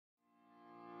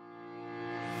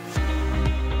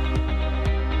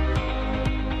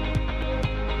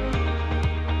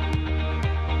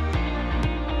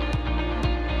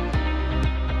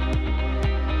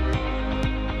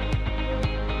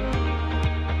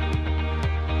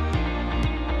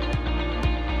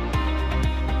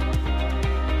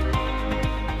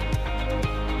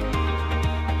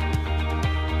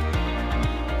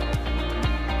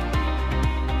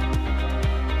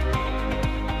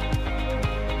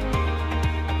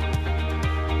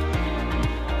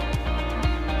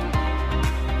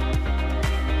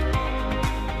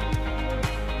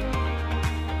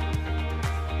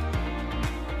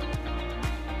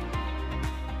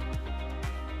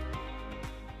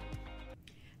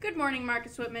Good morning,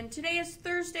 Marcus Whitman. Today is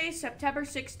Thursday, September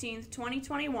 16th,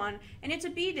 2021, and it's a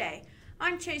B-Day.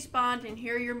 I'm Chase Bond, and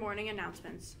here are your morning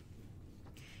announcements.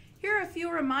 Here are a few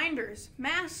reminders.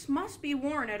 Masks must be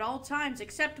worn at all times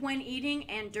except when eating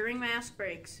and during mask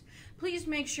breaks. Please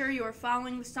make sure you are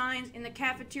following the signs in the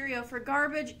cafeteria for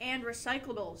garbage and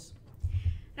recyclables.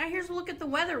 Now here's a look at the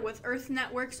weather with Earth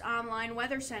Network's online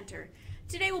weather center.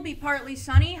 Today will be partly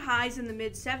sunny, highs in the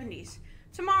mid-70s.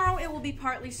 Tomorrow it will be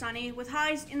partly sunny with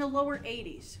highs in the lower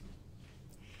 80s.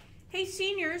 Hey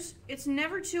seniors, it's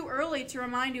never too early to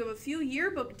remind you of a few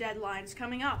yearbook deadlines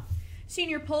coming up.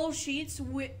 Senior poll sheets,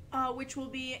 which will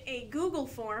be a Google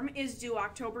form, is due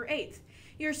October 8th.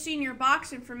 Your senior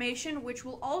box information, which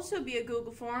will also be a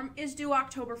Google form, is due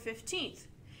October 15th.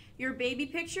 Your baby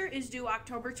picture is due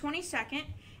October 22nd,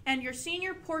 and your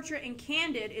senior portrait and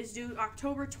candid is due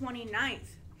October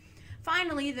 29th.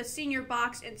 Finally, the senior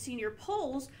box and senior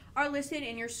polls are listed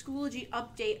in your Schoology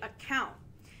Update account.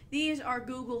 These are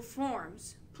Google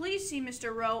Forms. Please see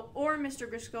Mr. Rowe or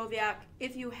Mr. Griskoviak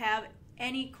if you have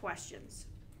any questions.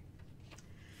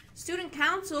 Student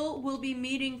Council will be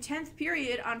meeting 10th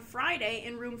period on Friday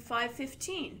in room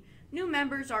 515. New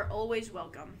members are always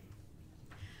welcome.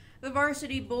 The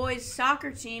varsity boys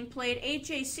soccer team played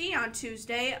HAC on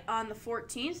Tuesday on the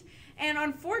 14th, and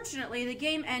unfortunately the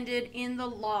game ended in the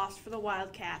loss for the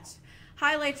Wildcats.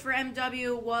 Highlights for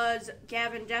MW was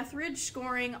Gavin Deathridge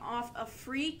scoring off a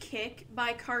free kick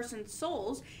by Carson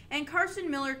Souls, and Carson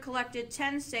Miller collected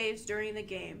 10 saves during the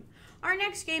game. Our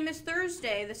next game is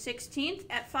Thursday, the 16th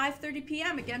at 5:30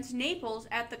 p.m. against Naples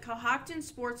at the Cohocton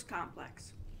Sports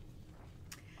Complex.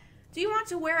 Do you want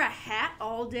to wear a hat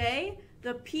all day?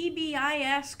 The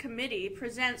PBIS committee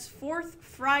presents Fourth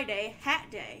Friday Hat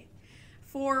Day.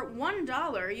 For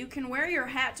 $1, you can wear your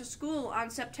hat to school on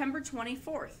September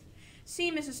 24th.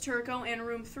 See Mrs. Turco in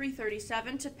room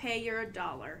 337 to pay your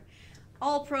 $1.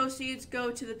 All proceeds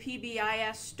go to the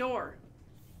PBIS store.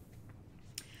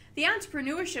 The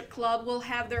Entrepreneurship Club will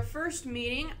have their first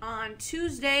meeting on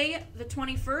Tuesday, the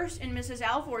 21st, in Mrs.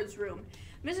 Alford's room.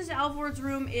 Mrs. Alford's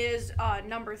room is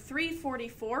number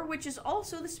 344, which is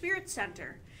also the Spirit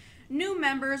Center. New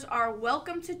members are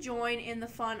welcome to join in the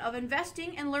fun of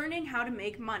investing and learning how to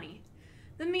make money.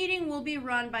 The meeting will be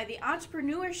run by the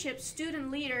entrepreneurship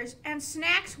student leaders, and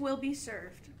snacks will be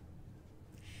served.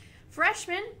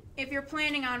 Freshmen, if you're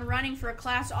planning on running for a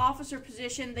class officer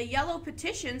position, the yellow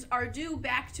petitions are due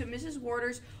back to Mrs.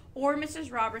 Waters or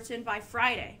Mrs. Robertson by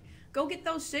Friday. Go get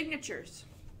those signatures.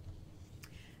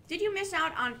 Did you miss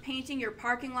out on painting your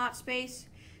parking lot space?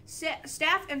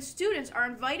 Staff and students are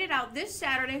invited out this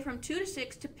Saturday from 2 to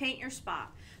 6 to paint your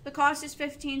spot. The cost is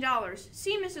 $15.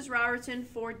 See Mrs. Robertson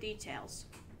for details.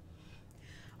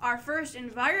 Our first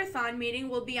Envirothon meeting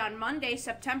will be on Monday,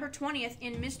 September 20th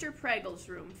in Mr. Pregel's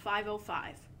room,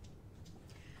 505.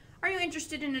 Are you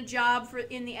interested in a job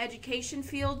in the education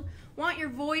field? Want your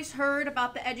voice heard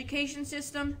about the education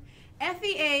system?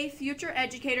 FEA, Future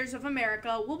Educators of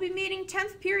America, will be meeting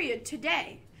 10th period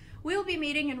today. We'll be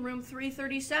meeting in room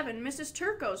 337, Mrs.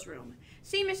 Turco's room.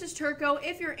 See Mrs. Turco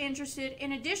if you're interested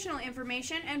in additional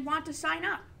information and want to sign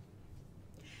up.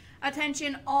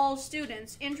 Attention all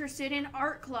students interested in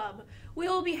Art Club. We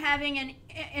will be having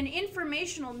an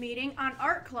informational meeting on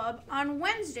Art Club on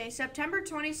Wednesday, September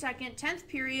 22nd, 10th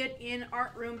period in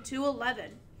Art Room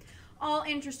 211. All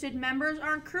interested members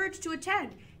are encouraged to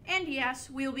attend. And yes,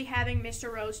 we will be having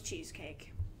Mr. Rowe's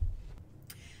cheesecake.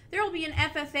 There will be an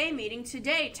FFA meeting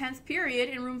today, 10th period,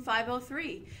 in room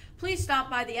 503. Please stop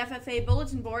by the FFA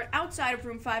bulletin board outside of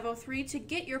room 503 to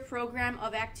get your program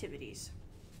of activities.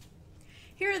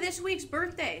 Here are this week's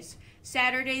birthdays.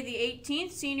 Saturday the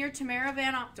 18th, senior Tamara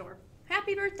Van Opdorp.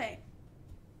 Happy birthday.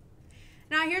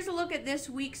 Now here's a look at this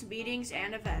week's meetings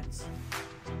and events.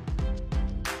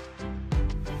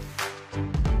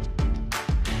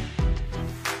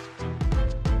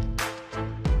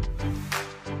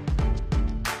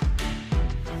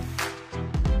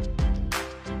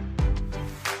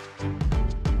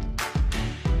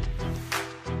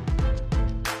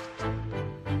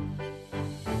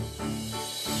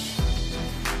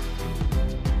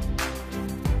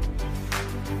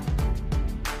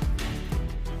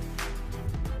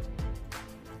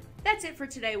 That's it for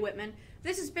today, Whitman.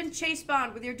 This has been Chase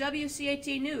Bond with your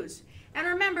WCAT News. And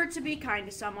remember to be kind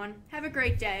to someone. Have a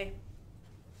great day.